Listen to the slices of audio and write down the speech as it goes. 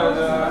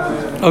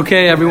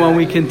Okay, everyone,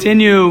 we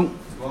continue.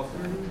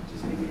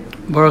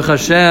 Baruch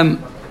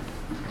Hashem,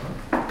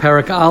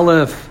 Parak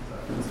Aleph,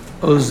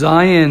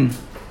 Ozayin.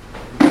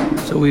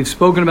 So we've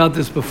spoken about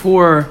this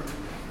before.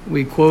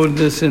 We quoted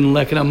this in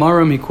Leket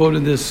Amarim. He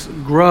quoted this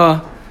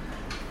Gra,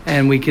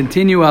 and we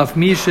continue off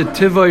Misha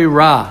Tivoi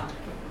Ra.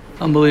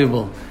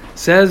 Unbelievable.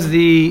 Says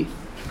the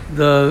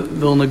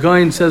Vilna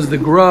Gaon says the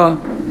Gra,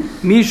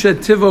 Misha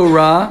Tivo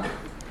Ra,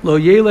 Lo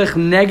Yelech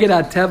Neged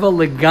Ateva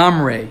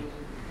Legamre.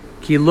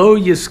 Kilo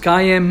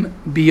Yiskayim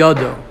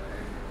Biyado.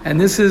 And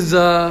this is,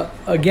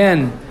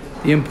 again,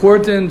 the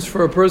importance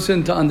for a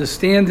person to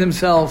understand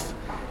himself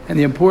and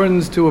the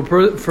importance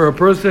for a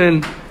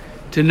person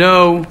to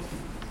know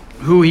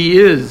who he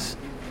is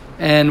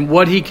and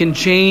what he can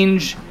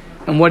change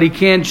and what he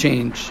can't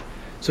change.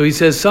 So he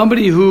says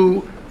somebody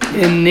who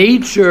in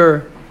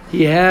nature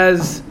he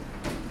has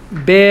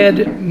bad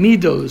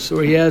midos,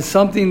 or he has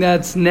something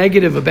that's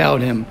negative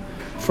about him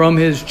from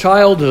his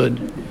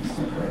childhood,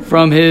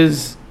 from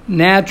his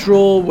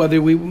natural,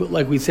 whether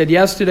like we said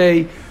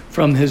yesterday,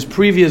 from his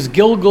previous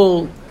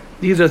Gilgul.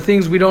 These are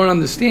things we don't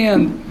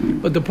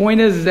understand. But the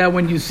point is that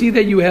when you see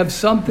that you have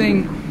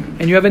something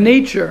and you have a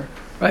nature,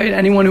 right?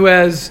 Anyone who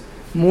has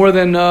more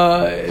than,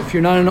 if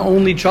you're not an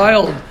only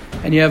child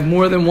and you have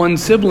more than one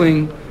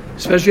sibling,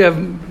 especially you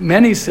have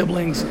many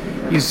siblings,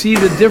 you see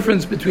the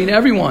difference between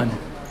everyone.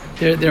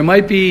 There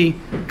might be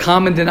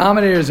common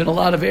denominators in a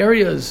lot of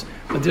areas,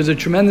 but there's a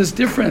tremendous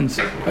difference.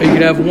 Right? You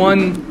could have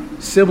one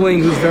sibling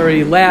who's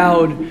very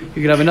loud. You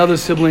could have another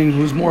sibling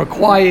who's more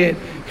quiet.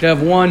 You could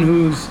have one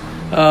who's,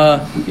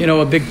 a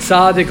big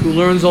tzaddik who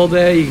learns all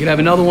day. You could have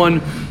another one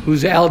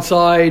who's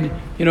outside,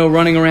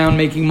 running around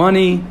making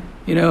money.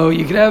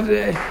 You could have,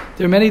 there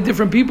are many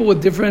different people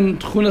with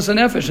different tchunas and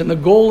nefesh. And the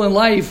goal in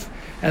life,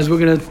 as we're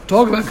going to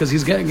talk about, because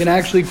he's going to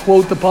actually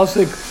quote the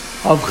pasuk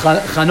of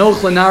Chanoch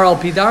Lenar al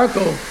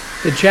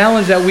Pidarko, the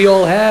challenge that we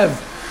all have,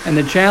 and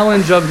the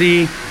challenge of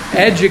the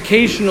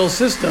educational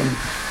system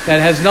that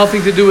has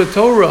nothing to do with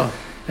Torah,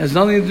 has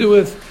nothing to do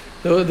with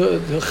the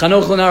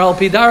Chanoch Lenar al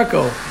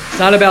Pidarko. It's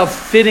not about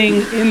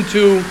fitting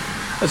into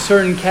a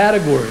certain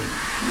category.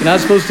 You're not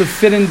supposed to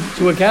fit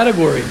into a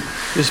category.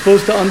 You're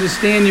supposed to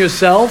understand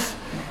yourself,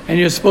 and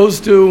you're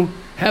supposed to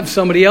have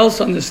somebody else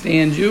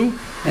understand you,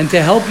 and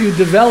to help you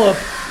develop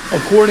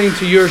according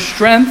to your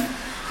strength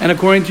and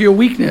according to your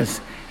weakness.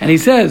 And he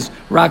says,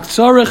 Rak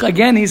Tzarech,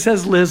 again, he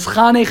says,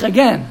 Lizchanech,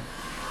 again.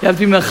 You have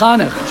to be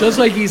mechanech. Just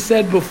like he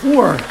said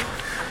before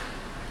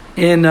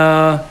in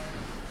Dalit,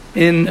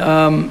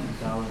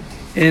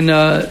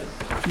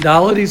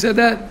 he said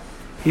that?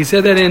 He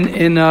said that in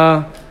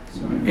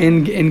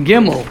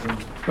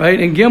Gimel, right?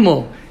 In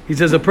Gimel, he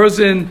says a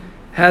person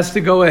has to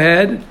go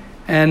ahead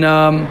and,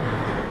 oh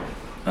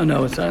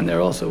no, it's not in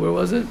there also. Where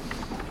was it?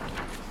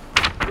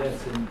 Yeah,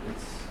 it's in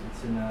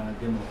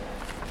Gimel.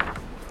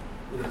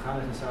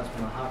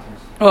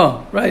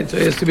 Oh, right. So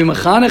he has to be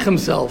mechanech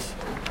himself.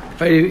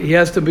 Right? He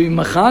has to be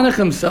mechanech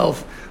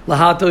himself.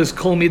 Lahatos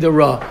kol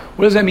midara.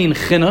 What does that mean?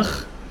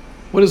 Chinuch.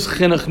 What does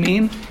chinuch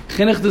mean?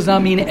 Chinuch does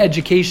not mean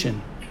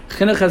education.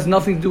 Chinuch has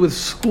nothing to do with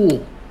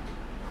school.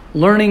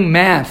 Learning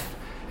math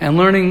and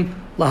learning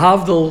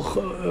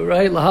lahavdil,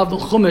 right?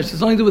 Lahavdil chumash. It's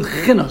nothing to do with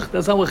chinuch.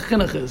 That's not what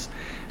chinuch is.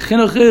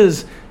 Chinuch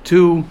is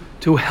to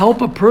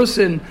help a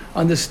person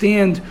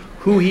understand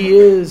who he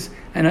is,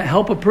 and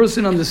help a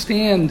person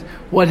understand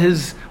what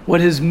his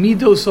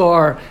midos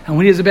are and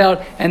what he's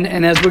about.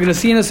 And as we're going to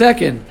see in a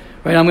second,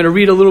 right? I'm going to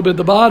read a little bit at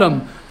the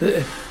bottom.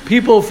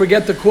 People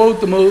forget to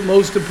quote the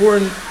most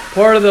important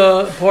part of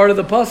the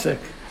pasuk.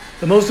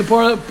 The most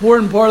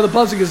important part of the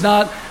pasuk is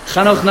not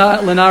Chanoch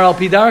Lenar al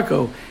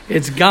Pidarko.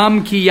 It's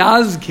Gam ki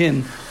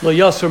yazkin lo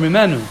yasor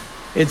mimenu.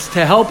 It's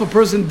to help a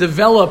person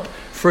develop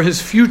for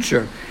his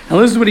future. And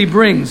listen to what he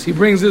brings. He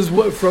brings this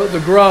for the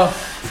Gra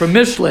from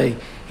Mishlei.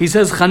 He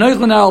says, Chanoch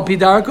Lenar al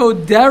Pidarko,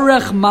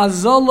 derech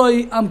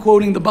mazoloi, I'm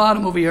quoting the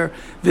bottom over here,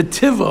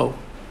 v'tivo.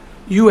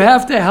 You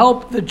have to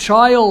help the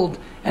child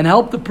and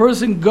help the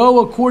person go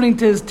according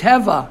to his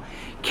teva.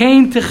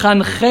 Kain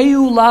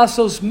techancheu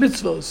lasos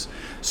mitzvos.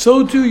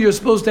 So too, you're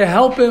supposed to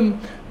help him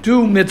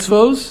do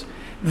mitzvos.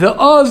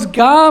 Ve'oz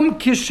gam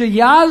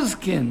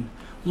kishayazkin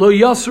lo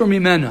yasor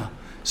mimena.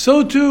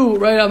 So too,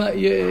 right?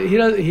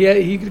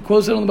 He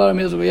quotes it on the bottom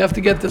here, so we have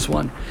to get this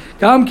one.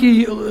 Gam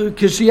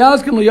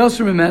kishayazkin lo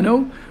yasor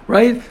mimenu.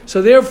 Right?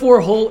 So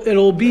therefore,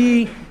 it'll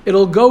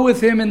go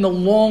with him in the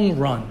long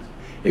run.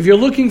 If you're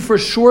looking for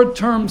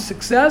short-term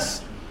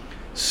success,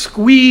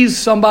 squeeze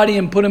somebody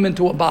and put him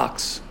into a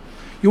box.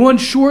 You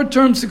want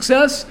short-term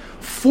success?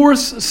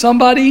 Force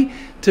somebody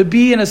to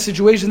be in a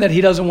situation that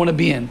he doesn't want to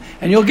be in,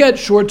 and you'll get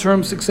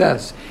short-term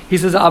success. He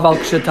says, "Aval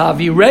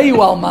kshetavi reyu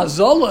al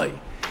mazolai."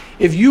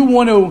 If you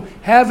want to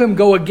have him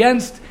go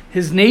against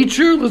his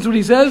nature, listen to what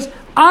he says: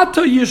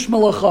 "Ata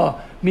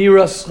yishmalacha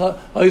mirascha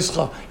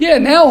oischa." Yeah,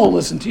 now he'll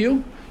listen to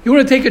you. You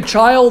want to take a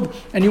child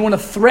and you want to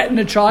threaten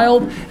a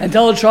child and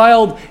tell a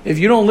child, if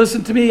you don't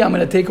listen to me, I'm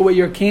going to take away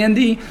your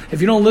candy.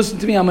 If you don't listen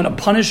to me, I'm going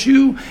to punish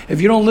you.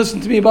 If you don't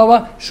listen to me, blah,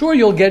 blah. Sure,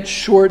 you'll get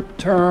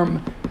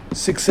short-term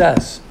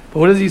success. But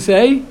what does he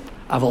say?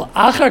 Aval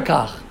achar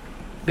kach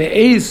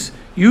be'ez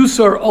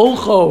yusor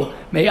olcho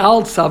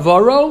me'al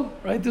tzavaro.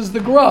 Right, this is the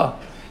gra.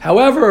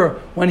 However,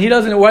 when he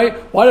doesn't,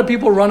 why do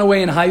people run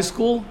away in high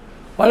school?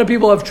 Why do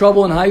people have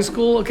trouble in high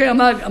school? Okay, I'm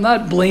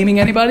not blaming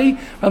anybody.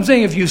 I'm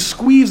saying if you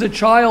squeeze a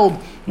child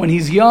when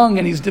he's young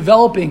and he's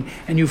developing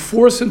and you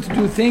force him to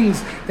do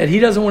things that he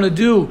doesn't want to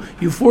do,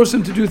 you force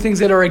him to do things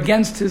that are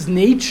against his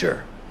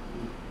nature.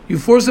 You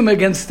force him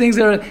against things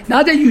that are,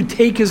 not that you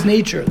take his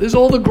nature. This is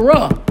all the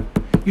gra.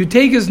 You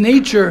take his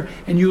nature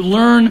and you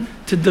learn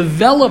to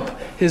develop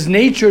his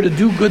nature to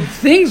do good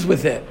things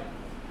with it.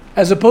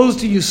 As opposed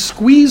to you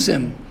squeeze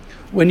him.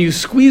 When you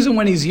squeeze him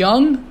when he's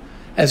young,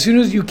 as soon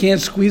as you can't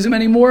squeeze him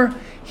anymore,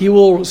 he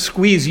will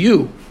squeeze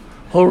you.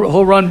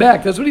 He'll run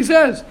back. That's what he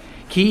says.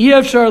 Ki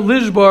efshar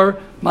lishbar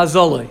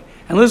mazalei.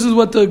 And this is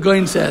what the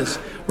Goin says.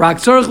 Rak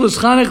tzarich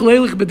l'schanech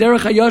leilich b'derech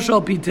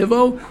hayashal pi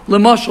tivo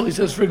l'mashal. He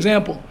says, for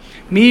example,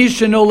 mi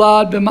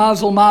shenolad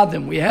b'mazel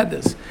madim. We had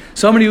this.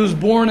 Somebody who's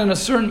born in a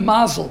certain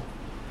mazel.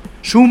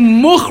 Shu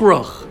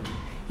muchrach.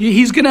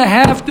 He's going to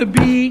have to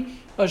be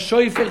a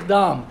shoifich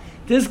dam.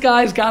 This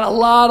guy's got a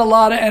lot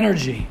of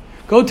energy.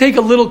 Go take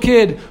a little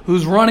kid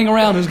who's running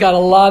around, who's got a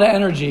lot of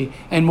energy.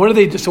 And what do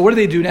they do? So what do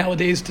they do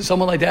nowadays to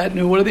someone like that?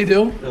 What do they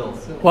do?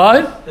 Pills.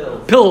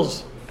 What?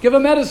 Pills. Give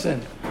him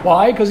medicine.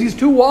 Why? Because he's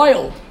too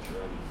wild.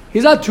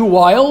 He's not too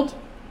wild.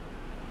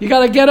 You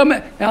got to get him.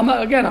 Now,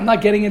 I'm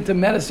not getting into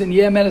medicine.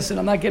 Yeah, medicine.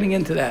 I'm not getting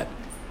into that.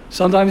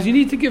 Sometimes you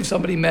need to give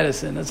somebody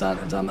medicine.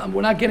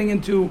 We're not getting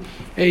into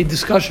a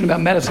discussion about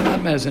medicine,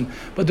 not medicine.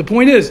 But the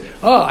point is,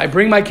 I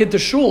bring my kid to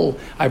shul.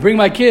 I bring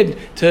my kid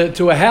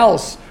to a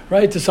house,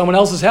 right, to someone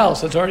else's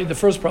house. That's already the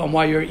first problem,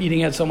 why you're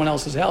eating at someone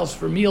else's house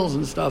for meals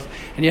and stuff.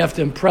 And you have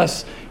to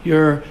impress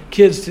your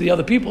kids to the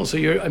other people. So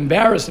you're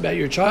embarrassed about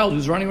your child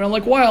who's running around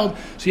like wild.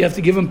 So you have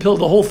to give him pill.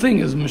 The whole thing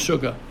is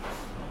meshuggah.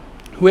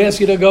 Who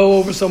asked you to go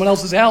over someone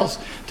else's house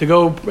to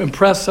go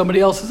impress somebody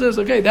else's?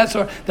 Okay,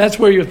 that's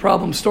where your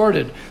problem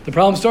started. The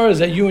problem started is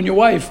that you and your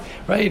wife,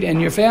 right,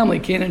 and your family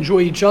can't enjoy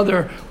each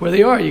other where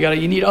they are.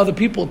 You need other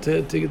people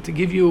to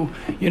give you,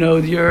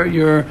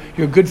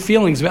 your good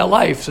feelings about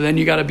life. So then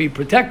you got to be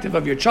protective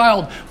of your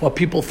child, what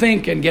people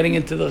think, and getting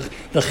into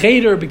the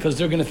cheder because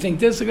they're going to think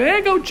this. Hey,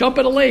 go jump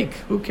at a lake.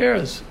 Who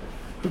cares?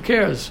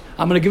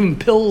 I'm going to give him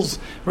pills,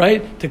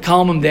 right, to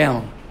calm him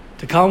down.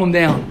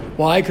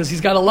 Why? Because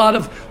he's got a lot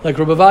of, like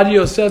Rabbi Ovadia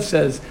Yosef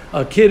says,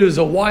 a kid who's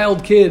a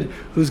wild kid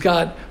who's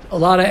got a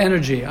lot of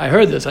energy. I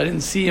heard this. I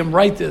didn't see him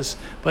write this,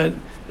 but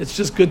it's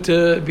just good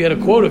to be able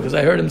to quote it because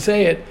I heard him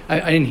say it. I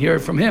didn't hear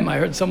it from him. I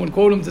heard someone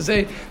quote him to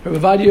say, Rabbi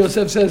Ovadia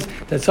Yosef says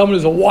that someone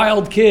who's a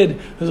wild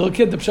kid, the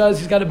pshat is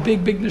he's got a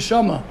big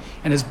neshama,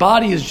 and his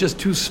body is just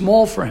too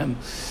small for him.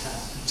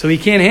 So he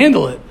can't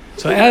handle it.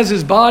 So as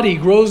his body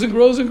grows and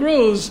grows and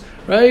grows,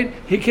 right,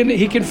 he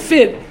can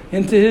fit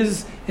into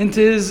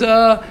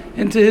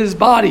his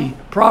body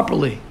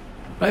properly,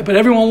 right? But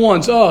everyone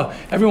wants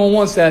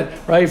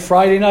that, right?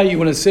 Friday night you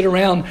want to sit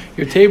around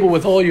your table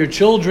with all your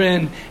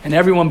children and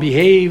everyone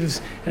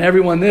behaves and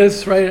everyone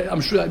this, right?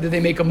 I'm sure, did they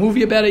make a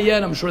movie about it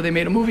yet? I'm sure they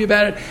made a movie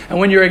about it. And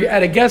when you're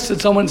at a guest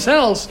at someone's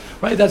house,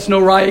 right, that's no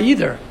raya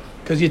either,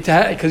 because you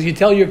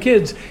tell your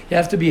kids you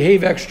have to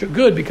behave extra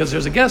good because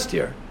there's a guest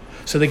here.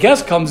 So the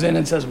guest comes in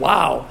and says,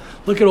 "Wow,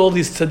 look at all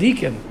these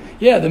tzaddikim."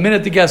 Yeah, the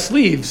minute the guest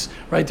leaves,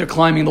 right, they're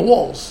climbing the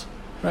walls.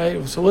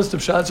 Right, so list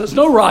of shots. So it's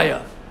no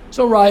raya.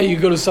 You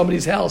go to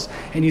somebody's house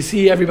and you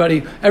see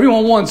everybody.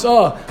 Everyone wants.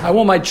 I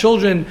want my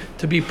children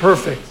to be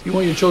perfect. You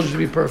want your children to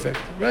be perfect,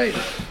 right?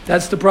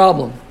 That's the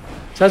problem.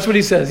 So that's what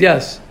he says.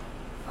 Yes.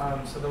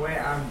 So the way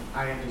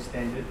I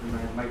understand it, and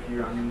I might be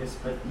wrong in this,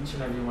 but each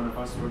and every one of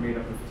us were made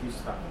up of two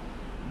stuff.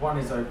 One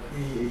is our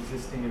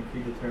pre-existing and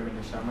predetermined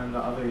neshama, and the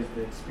other is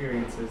the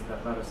experiences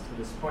that led us to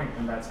this point,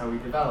 and that's how we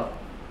develop.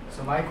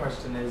 So my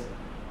question is,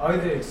 are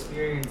the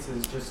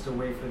experiences just a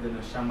way for the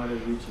neshama to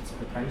reach its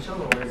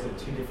potential, or is it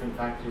two different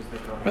factors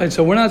that go on? Right,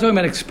 so we're not talking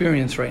about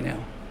experience right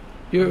now.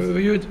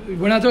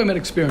 We're not talking about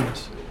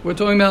experience. We're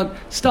talking about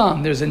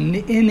stam. There's an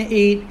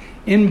innate,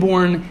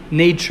 inborn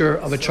nature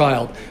of a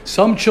child.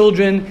 Some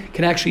children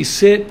can actually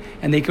sit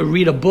and they could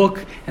read a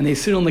book and they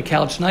sit on the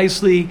couch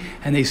nicely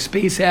and they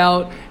space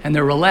out and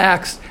they're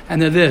relaxed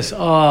and they're this,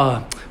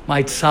 my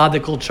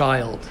tzaddical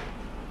child.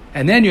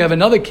 And then you have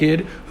another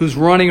kid who's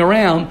running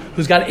around,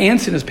 who's got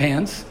ants in his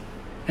pants,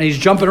 and he's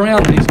jumping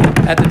around and he's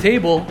at the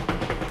table.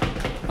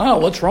 Oh,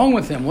 what's wrong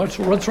with him? What's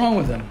wrong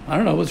with him? I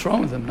don't know what's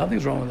wrong with him.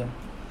 Nothing's wrong with him.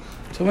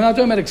 So we're not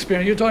talking about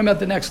experience. You're talking about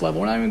the next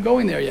level. We're not even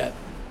going there yet.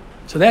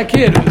 So that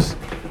kid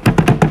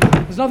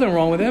there's nothing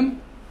wrong with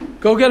him.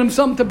 Go get him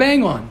something to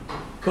bang on.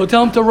 Go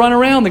tell him to run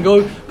around and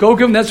go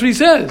give him. That's what he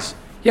says.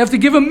 You have to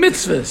give him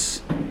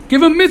mitzvahs.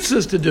 Give him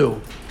mitzvahs to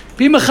do.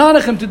 Be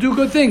mechanech him to do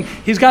good thing.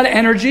 He's got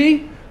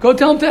energy. Go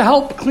tell him to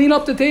help clean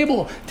up the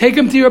table. Take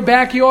him to your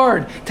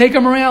backyard. Take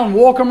him around.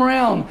 Walk him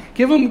around.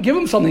 Give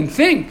him something.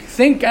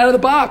 Think out of the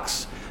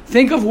box.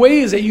 Think of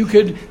ways that you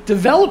could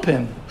develop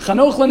him.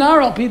 Chanoch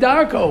lenar al pi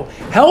darko.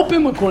 Help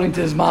him according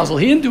to his mazel.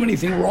 He didn't do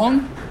anything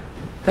wrong.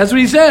 That's what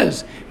he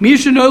says. Mi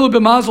shenoilu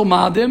b'mazel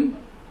madim.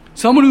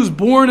 someone who's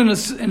born in a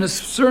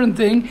certain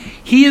thing,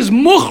 he is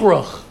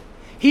mukhrach.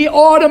 He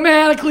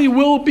automatically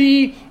will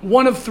be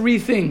one of three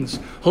things.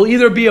 He'll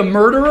either be a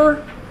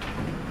murderer.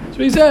 That's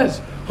what he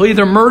says. He'll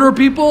either murder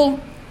people,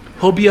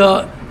 he'll be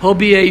a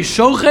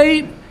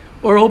shochet,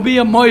 or he'll be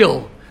a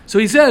moil. So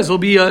he says he'll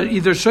be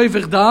either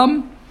shofech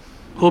dam,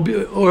 he'll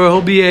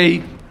be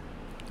a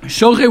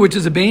shochet, which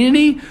is a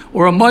beinani,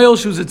 or a moil,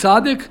 who's a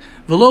tzaddik.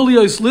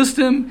 Velolios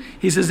listim.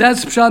 He says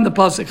that's pshat in the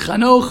pasuk.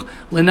 Chanoch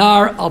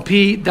lenar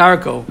alpi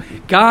darko.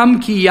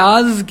 Gam ki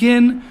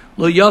yazgin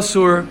lo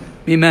yasur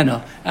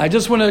mimena. I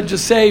just want to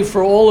say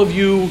for all of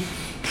you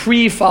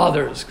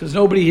pre-fathers, because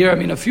nobody here,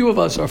 a few of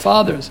us are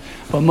fathers,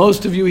 but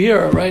most of you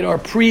here, right, are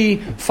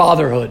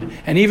pre-fatherhood.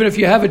 And even if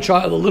you have a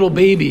child, a little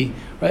baby,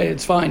 right,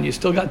 it's fine. You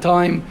still got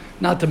time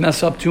not to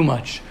mess up too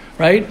much,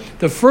 right?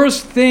 The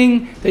first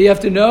thing you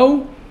have to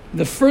know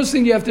is first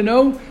you have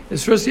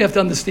to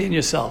understand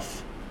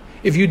yourself.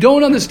 If you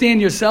don't understand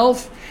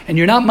yourself and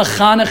you're not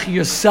mechanech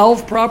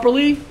yourself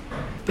properly,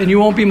 then you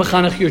won't be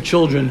mechanech your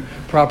children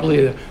properly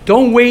either.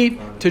 Don't wait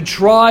to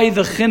try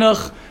the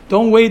chinuch.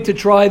 Don't wait to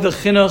try the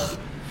chinuch,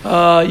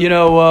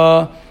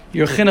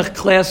 your chinuch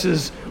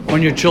classes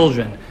on your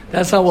children.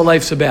 That's not what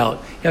life's about.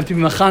 You have to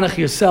be mechanech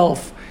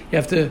yourself. You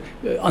have to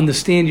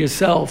understand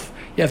yourself.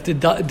 You have to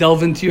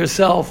delve into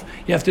yourself.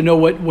 You have to know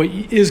what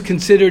is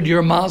considered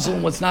your mazel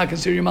and what's not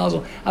considered your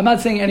mazel. I'm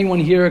not saying anyone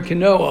here can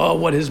know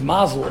what his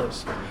mazel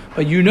is,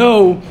 but you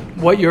know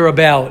what you're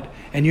about,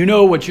 and you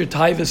know what your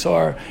taivas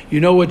are. You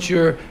know what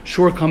your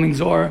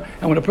shortcomings are.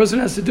 And what a person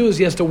has to do is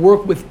he has to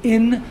work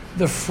within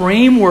the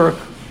framework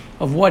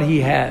of what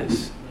he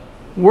has.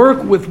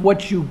 Work with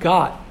what you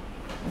got.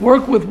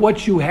 Work with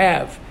what you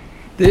have.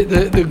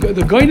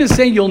 The going is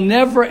saying you'll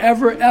never,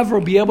 ever, ever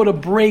be able to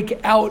break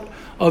out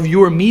of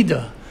your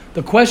midah.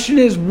 The question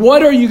is,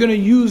 what are you going to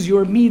use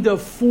your midah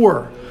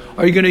for?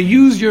 Are you going to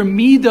use your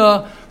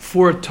midah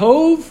for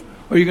tov,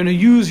 or are you going to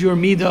use your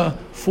midah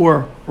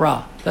for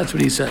ra? That's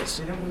what he says.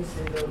 Didn't we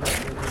say though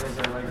that midas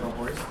are like a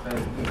horse?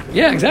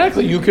 Yeah,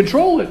 exactly. You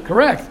control it,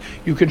 correct.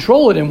 You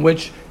control it in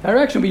which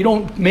direction, but you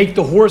don't make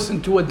the horse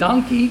into a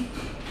donkey.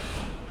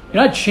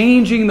 You're not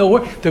changing the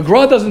horse. The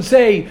Gra doesn't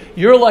say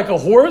you're like a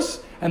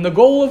horse, and the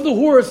goal of the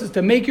horse is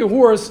to make your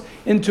horse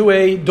into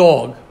a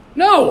dog.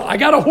 No, I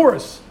got a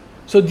horse.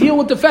 So deal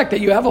with the fact that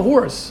you have a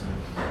horse.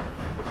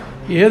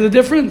 You hear the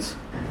difference?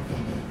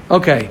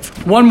 Okay,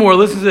 one more.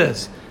 Listen to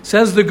this.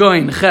 Says the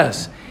Goin,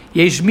 Ches.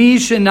 Yesh mi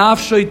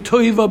shenafshoy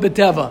toiva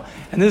beteva.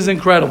 And this is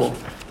incredible.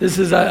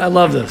 I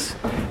love this.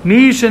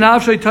 Mi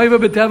shenafshoy toiva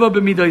beteva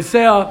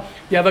b'midoisea.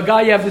 You have a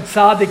guy, you have the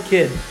tzaddik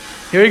kid.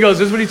 Here he goes.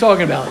 This is what he's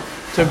talking about.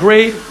 It's a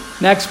great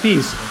next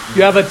piece.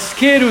 You have a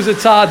kid who's a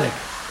tzaddik.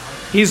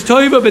 He's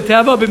toiva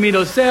beteva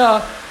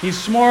b'midoisea. He's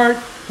smart,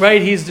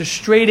 right? He's the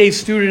straight A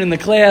student in the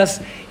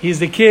class. He's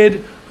the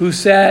kid who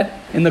sat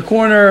in the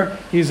corner.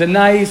 He's a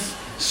nice,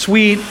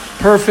 sweet,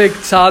 perfect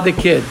tzaddik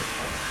kid.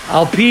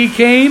 Al pi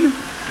kain,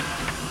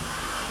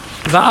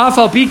 va'af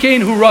al pi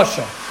kain hu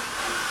rasha.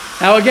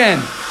 Now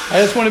again,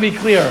 I just want to be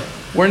clear.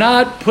 We're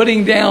not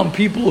putting down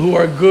people who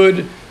are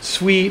good,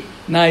 sweet,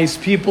 nice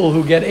people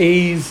who get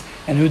A's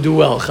and who do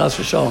well. Chas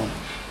v'shalom.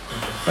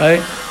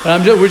 Right?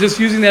 But we're just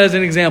using that as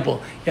an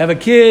example. You have a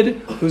kid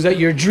who's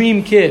your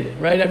dream kid,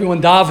 right?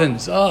 Everyone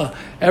davens.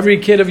 Every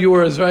kid of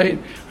yours, right?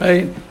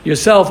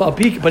 Yourself, I'll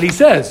peak. But he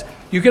says,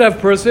 you could have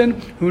a person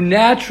who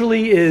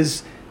naturally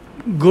is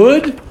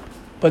good,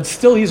 but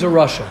still he's a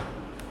rasha.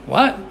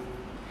 What?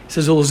 He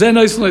says, okay,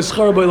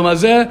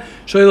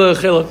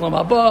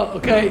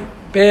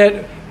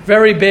 bad,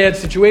 very bad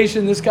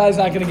situation. This guy's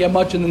not going to get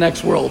much in the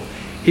next world.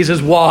 He says,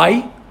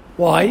 why?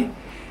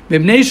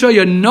 And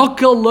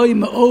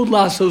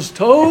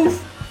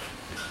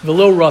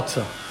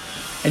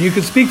you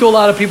can speak to a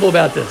lot of people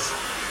about this,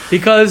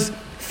 because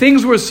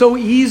things were so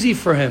easy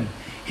for him.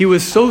 He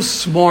was so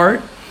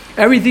smart.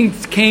 Everything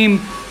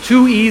came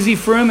too easy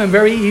for him and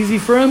very easy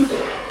for him,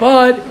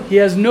 but he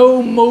has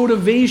no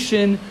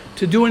motivation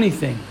to do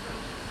anything.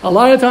 A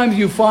lot of times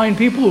you find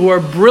people who are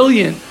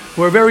brilliant,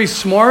 who are very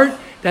smart,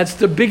 that's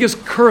the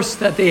biggest curse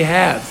that they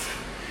have.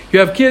 You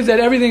have kids that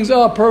everything's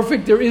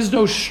perfect, there is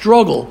no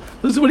struggle.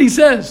 Listen to what he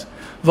says.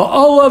 The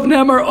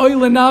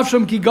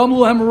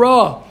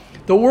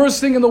worst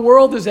thing in the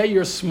world is that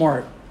you're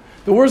smart.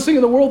 The worst thing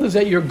in the world is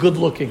that you're good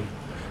looking.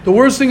 The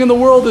worst thing in the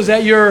world is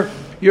that you're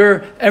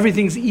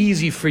everything's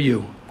easy for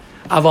you.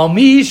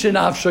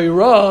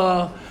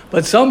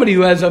 But somebody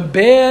who has a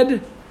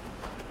bad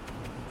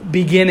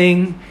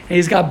beginning, and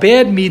he's got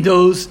bad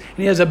midos, and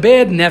he has a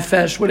bad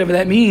nefesh, whatever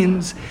that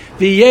means.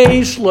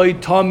 V'yesh loy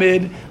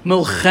tamid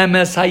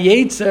milchemes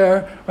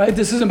hayetzer. Right?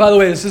 This isn't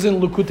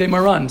Lukutei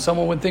Maran.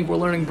 Someone would think we're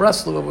learning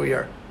Breslov over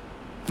here.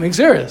 I'm being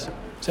serious.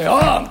 Say,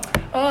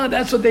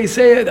 that's what they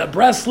say, the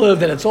Breslov,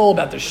 that it's all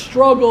about the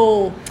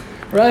struggle,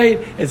 right?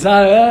 It's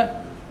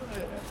not.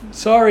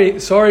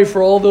 Sorry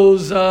for all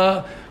those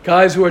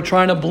guys who are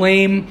trying to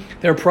blame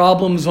their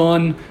problems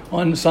on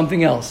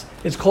something else.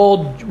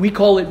 We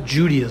call it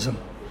Judaism.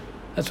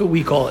 That's what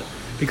we call it.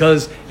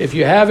 Because if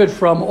you have it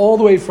from all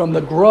the way from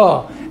the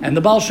Gra and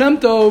the Baal Shem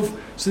Tov,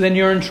 so then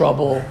you're in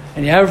trouble.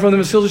 And you have it from the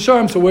Mesilas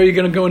Yesharim, so where are you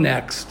going to go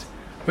next?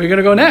 Where are you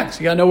going to go next?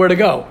 You got to know where to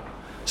go.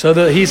 So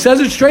he says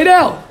it straight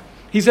out.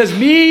 He says,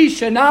 Mi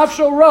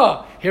shenafsho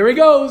ra. Here he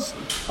goes.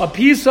 A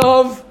piece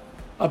of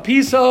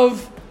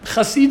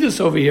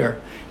Chasidus over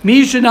here.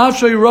 Mi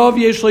shenafsho ra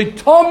v'yeshloi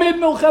tomid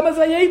milchemes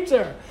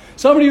hayetzer.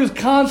 Somebody who's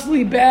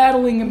constantly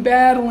battling.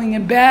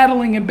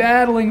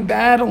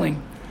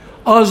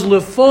 Az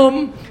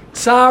lefum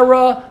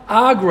tzara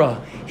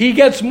agra. He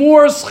gets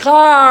more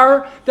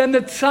schar than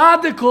the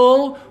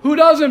tzadikul who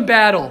doesn't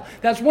battle.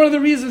 That's one of the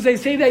reasons they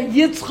say that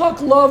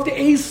Yitzchak loved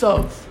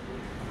Esav.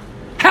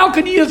 How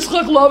could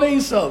Yitzchak love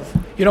Esav?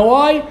 You know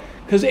why?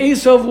 Because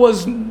Esav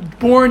was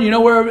born, you know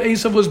where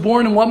Esav was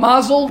born and what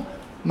mazel?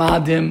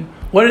 Madim.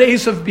 What did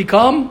Esav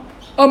become?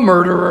 A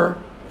murderer.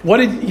 What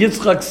did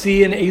Yitzchak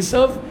see in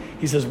Esav?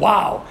 He says,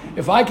 wow,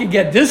 if I could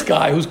get this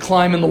guy who's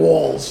climbing the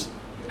walls,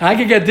 and I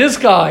could get this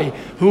guy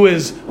who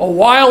is a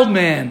wild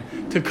man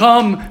to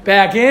come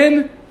back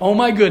in, oh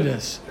my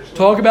goodness.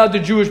 Talk about the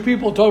Jewish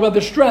people, talk about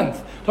the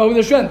strength.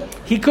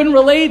 He couldn't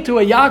relate to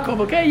a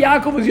Yaakov. Okay,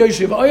 Yaakov was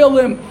Yoshev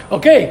Oyalim.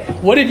 Okay,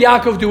 what did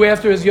Yaakov do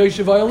after his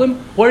Yoshev Oyalim?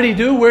 What did he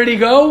do? Where did he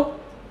go?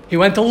 He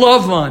went to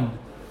Lavan.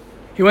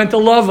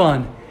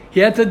 He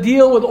had to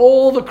deal with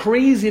all the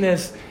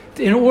craziness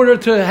in order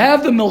to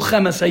have the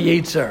Milchemes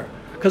HaYetzer.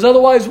 Because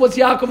otherwise, what's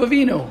Yaakov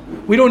Avinu?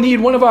 We don't need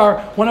one of our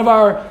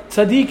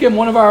tzaddikim,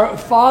 one of our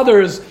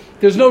fathers.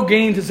 There's no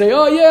gain to say,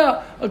 oh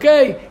yeah,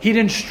 okay, he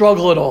didn't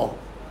struggle at all.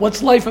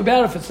 What's life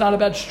about if it's not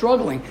about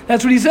struggling?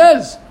 That's what he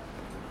says.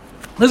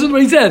 Listen to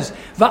what he says.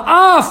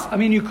 Va'af, I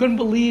mean, you couldn't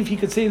believe he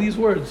could say these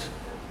words.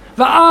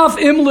 Va'af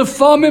im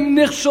lefamim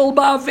nichshol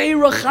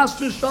ba'aveira chas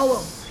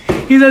v'shalom.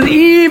 He says,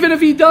 even if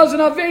he does an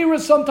aveira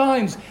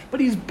sometimes, but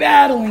he's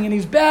battling.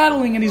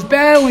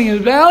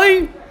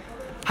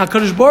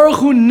 HaKadosh Baruch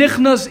Hu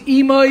nichnas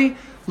imay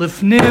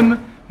lifnim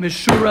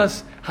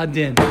mishuras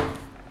hadin.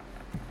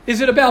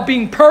 Is it about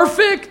being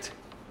perfect?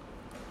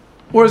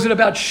 Or is it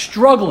about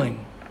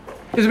struggling?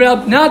 Is it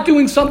about not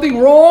doing something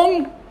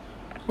wrong?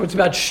 Or it's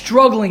about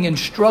struggling.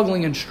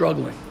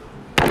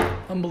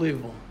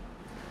 Unbelievable.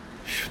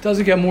 It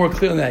doesn't get more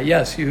clear than that.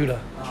 Yes, Yehuda.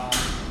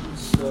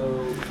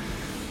 So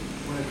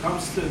when it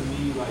comes to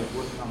me like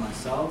working on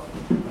myself,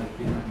 like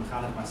being like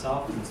mechanic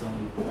myself, it's the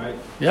only right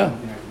thing I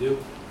can do.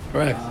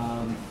 Correct.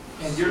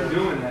 And you're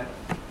doing that.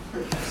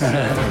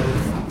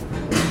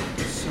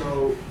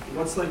 So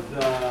what's like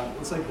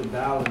the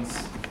balance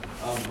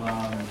of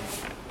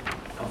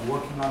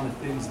working on the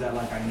things that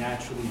like I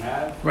naturally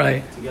have,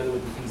 right, together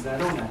with the things that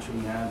I don't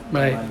naturally have,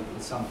 right? Like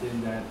it's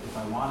something that if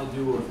I want to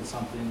do, or if it's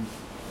something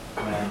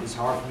that is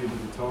hard for me, but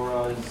the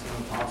Torah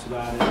talks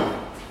about it,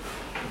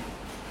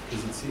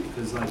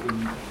 because like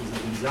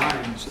in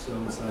Zion,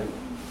 so it's like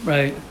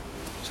right.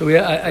 So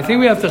I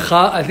think you have to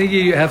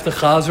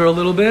chazer a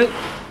little bit,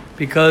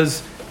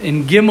 because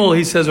in Gimel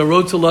he says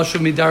arotza lashav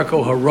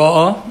midarko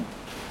hara.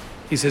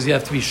 He says you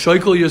have to be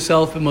shoikel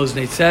yourself in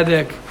moznei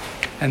tzedek,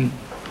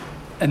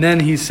 and then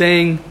he's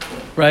saying,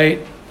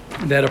 right,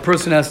 that a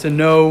person has to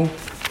know.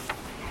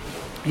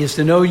 He has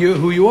to know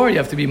who you are. You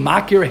have to be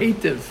makir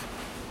hativ.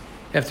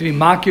 You have to be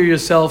makir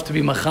yourself, to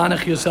be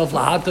machanech yourself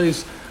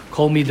lahatos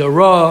kol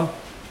midara.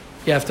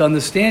 You have to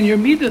understand your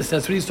midas.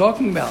 That's what he's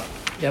talking about.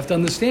 You have to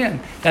understand.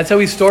 That's how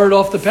he started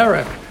off the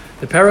parak.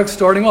 The parak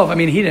starting off. I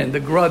mean,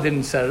 the Gra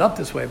didn't set it up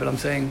this way, but I'm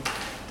saying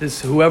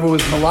this. Whoever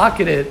was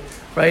malakit it,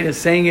 right, is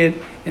saying it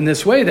in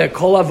this way, that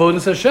kol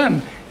avodas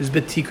Hashem is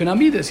betikun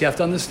amidus. You have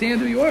to understand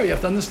who you are. You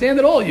have to understand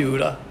it all,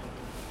 Yehuda.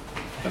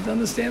 You have to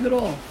understand it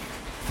all.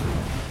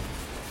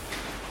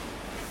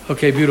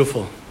 Okay,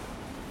 beautiful.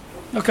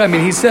 Okay, I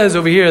mean, he says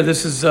over here,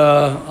 this is,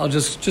 I'll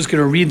just going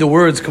to read the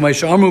words. Kamay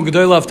sha'amru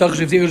g'doy la'aftach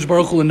shivtiach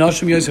baruch hu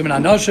l'nashim yosem and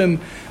anashim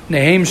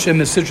nehem shem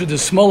mesitra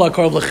d'smola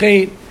karv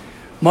l'cheit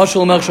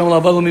mashal melch shem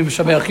l'avalim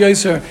b'shabeach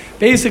yoser.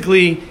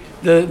 Basically,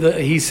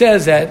 he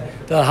says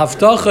that the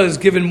haftacha is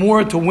given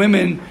more to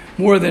women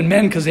more than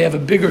men because they have a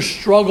bigger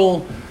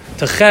struggle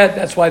to chet.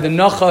 That's why the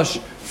nachash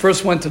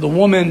first went to the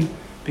woman,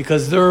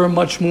 because they're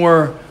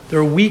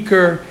they're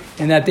weaker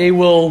in that they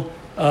will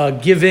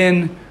give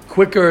in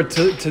quicker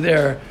to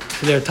their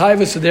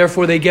taiva, so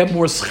therefore they get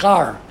more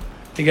schar.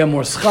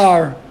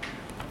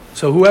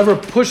 So whoever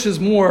pushes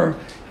more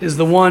is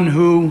the one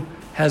who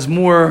has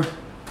more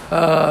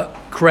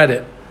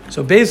credit.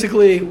 So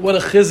basically, what a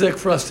chizuk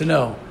for us to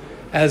know,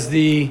 as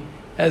the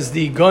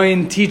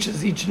Goyen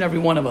teaches each and every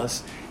one of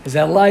us, is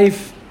that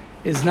life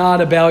is not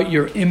about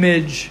your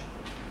image.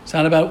 It's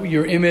not about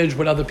your image,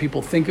 what other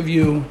people think of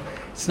you.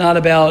 It's not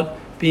about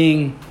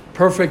being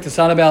perfect. It's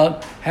not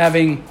about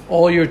having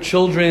all your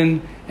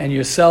children and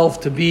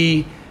yourself to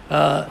be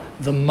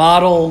the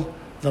model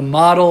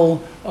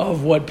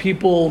of what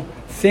people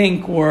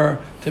think, or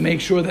to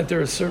make sure that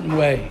they're a certain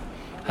way.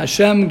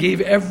 Hashem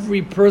gave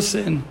every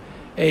person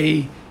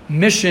a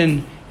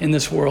mission in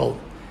this world.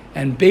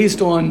 And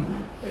based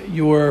on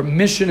your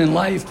mission in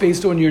life,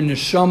 based on your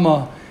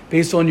neshama,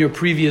 based on your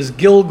previous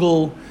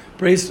Gilgul,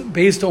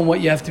 based on what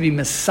you have to be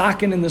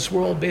misakin in this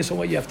world, based on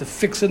what you have to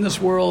fix in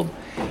this world.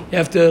 You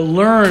have to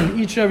learn,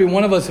 each and every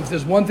one of us, if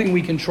there's one thing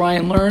we can try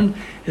and learn,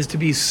 is to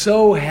be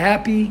so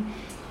happy,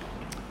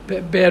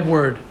 bad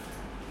word,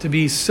 to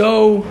be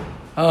so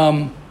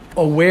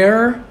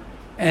aware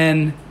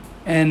and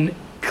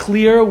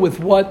clear with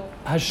what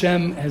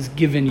Hashem has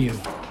given you.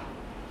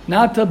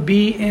 Not to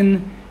be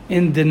in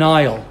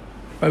denial.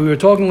 Right? We were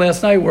talking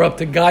last night, we're up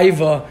to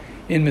Gaiva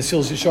in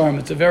Mesilas Yesharim.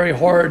 It's a very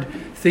hard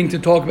thing to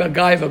talk about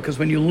Gaiva, because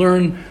when you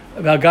learn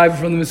about Gaiva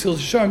from the Mesilas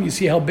Yesharim, you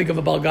see how big of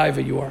a Baal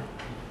Gaiva you are.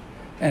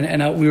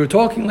 And we were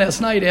talking last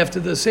night after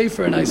the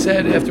Sefer, and I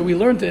said, after we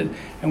learned it,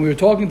 and we were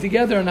talking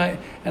together, and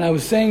I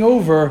was saying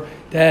over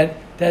that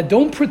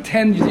don't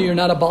pretend that you're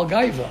not a Baal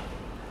Gaiva.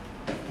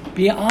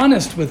 Be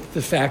honest with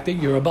the fact that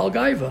you're a Baal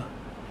Gaiva.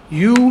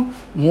 You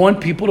want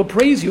people to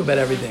praise you about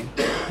everything.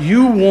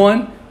 You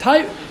want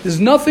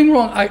there's nothing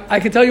wrong. I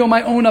can tell you on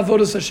my own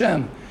avodas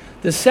Hashem.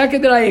 The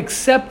second that I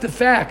accept the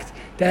fact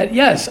that,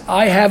 yes,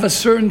 I have a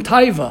certain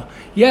taiva,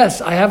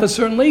 yes, I have a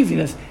certain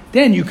laziness,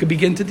 then you could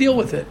begin to deal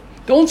with it.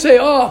 Don't say,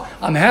 oh,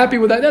 I'm happy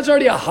with that. That's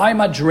already a high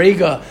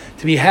madrega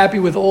to be happy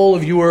with all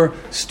of your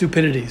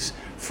stupidities.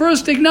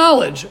 First,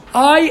 acknowledge,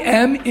 I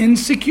am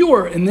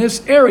insecure in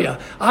this area.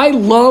 I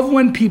love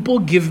when people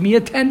give me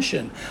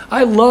attention.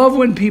 I love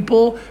when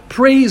people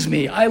praise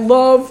me. I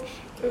love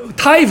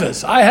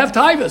taivas. I have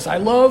taivas. I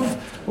love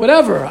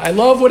whatever. I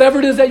love whatever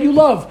it is that you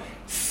love.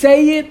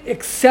 Say it,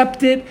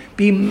 accept it,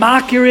 be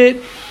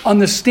makir,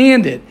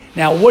 understand it.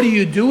 Now, what do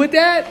you do with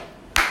that?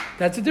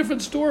 That's a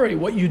different story.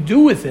 What you do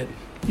with it.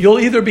 You'll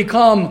either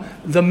become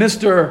the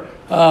Mr.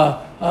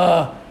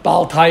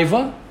 Baal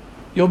Taiva,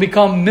 you'll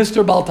become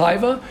Mr. Baal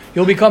Taiva,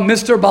 you'll become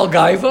Mr. Baal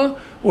Gaiva,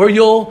 or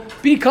you'll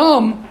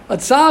become a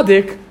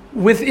tzaddik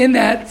within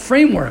that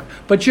framework.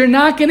 But you're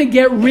not going to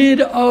get rid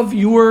of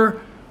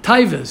your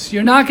taivas.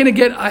 You're not going to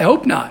get, I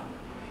hope not.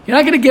 You're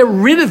not going to get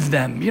rid of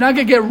them. You're not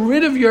going to get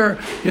rid of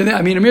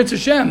Amir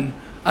Tzashem,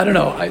 I don't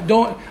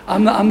know.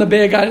 I'm the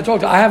bad guy to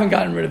talk to. I haven't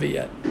gotten rid of it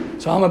yet.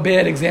 So I'm a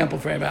bad example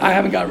for anybody. I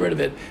haven't gotten rid of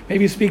it.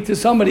 Maybe speak to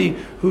somebody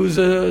who's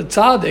a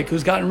tzaddik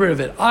who's gotten rid of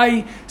it.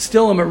 I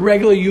still am a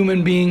regular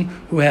human being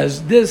who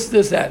has this,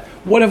 that.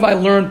 What have I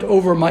learned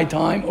over my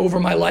time, over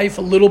my life,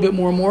 a little bit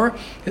more and more,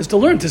 is to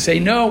learn to say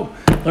no.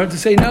 Learn to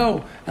say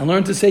no. And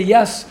learn to say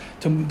yes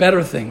to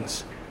better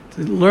things.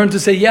 To learn to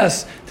say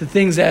yes to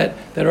things that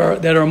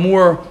are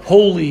more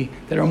holy,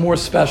 that are more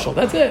special.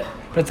 That's it.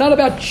 But it's not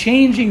about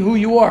changing who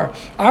you are.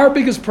 Our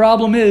biggest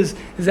problem is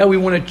that we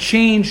want to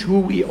change who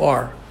we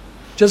are.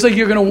 Just like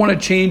you're going to want to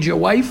change your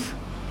wife,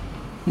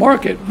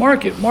 mark it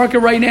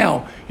right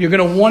now. You're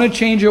going to want to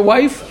change your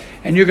wife,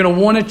 and you're going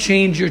to want to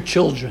change your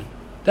children.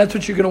 That's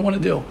what you're going to want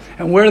to do.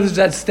 And where does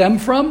that stem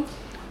from?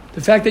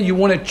 The fact that you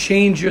want to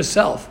change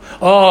yourself.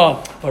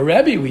 Oh, but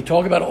Rebbe, we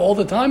talk about all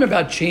the time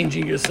about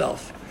changing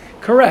yourself.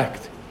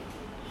 Correct.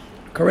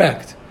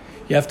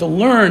 You have to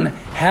learn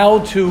how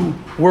to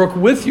work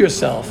with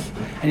yourself,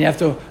 and you have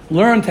to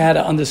learn how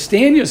to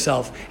understand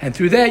yourself, and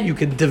through that you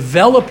could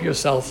develop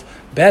yourself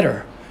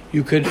better.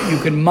 You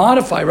could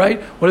modify,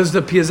 right? What is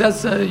the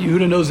Piazetz?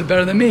 Yehuda knows it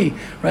better than me,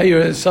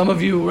 right? Some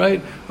of you,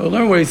 right, will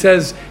learn where he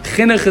says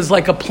chinuch is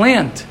like a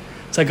plant.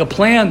 It's like a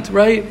plant,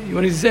 right?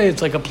 What does he say?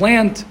 It's like a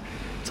plant.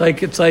 It's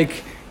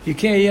like you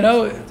can't,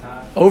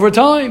 over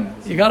time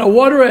you got to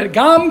water it.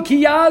 Gam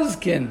ki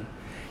yazkin.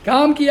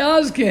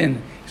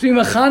 So you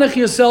mechanech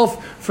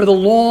yourself for the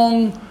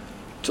long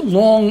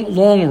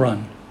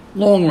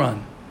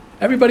run.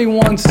 Everybody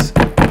wants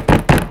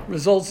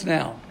results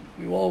now.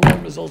 We all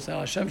want results now.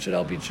 Hashem should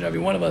help each and every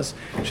one of us.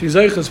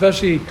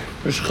 Especially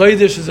Rosh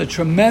Chodesh is a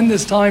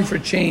tremendous time for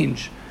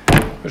change.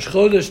 Rosh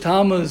Chodesh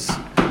Tammuz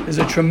is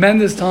a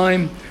tremendous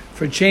time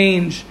for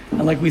change.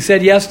 And like we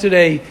said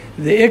yesterday,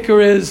 the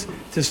ikar is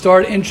to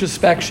start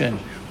introspection.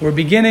 We're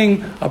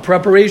beginning a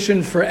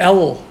preparation for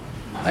Elul.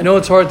 I know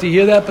it's hard to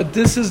hear that, but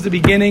this is the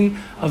beginning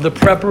of the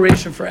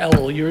preparation for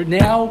Elul. You're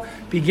now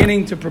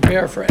beginning to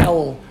prepare for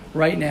Elul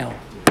right now.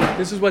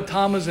 This is what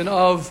Tammuz and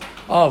Av.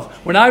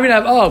 We're not even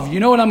have Av. You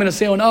know what I'm going to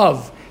say on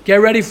Av?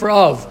 Get ready for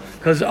Av.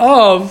 Because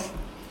Av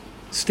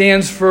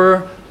stands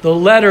for the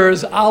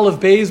letters Aleph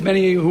Beis.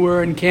 Many who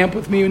are in camp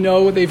with me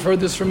know, they've heard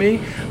this from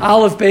me.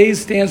 Aleph Beis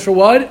stands for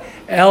what?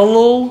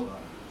 Elul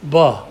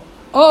Ba.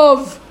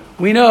 Av,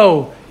 we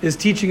know, is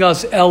teaching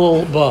us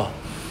Elul Ba.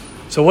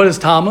 So what is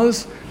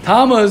Tammuz?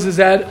 Tammuz is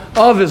that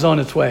Av is on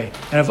its way.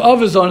 And if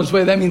Av is on its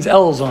way, that means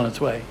Elul is on its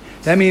way.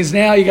 That means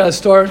now you got to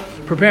start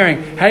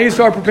preparing. How do you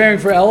start preparing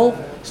for Elul?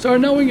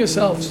 Start knowing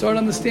yourself. Start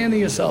understanding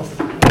yourself.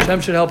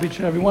 Hashem should help each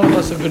and every one of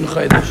us. A good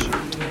Chodesh.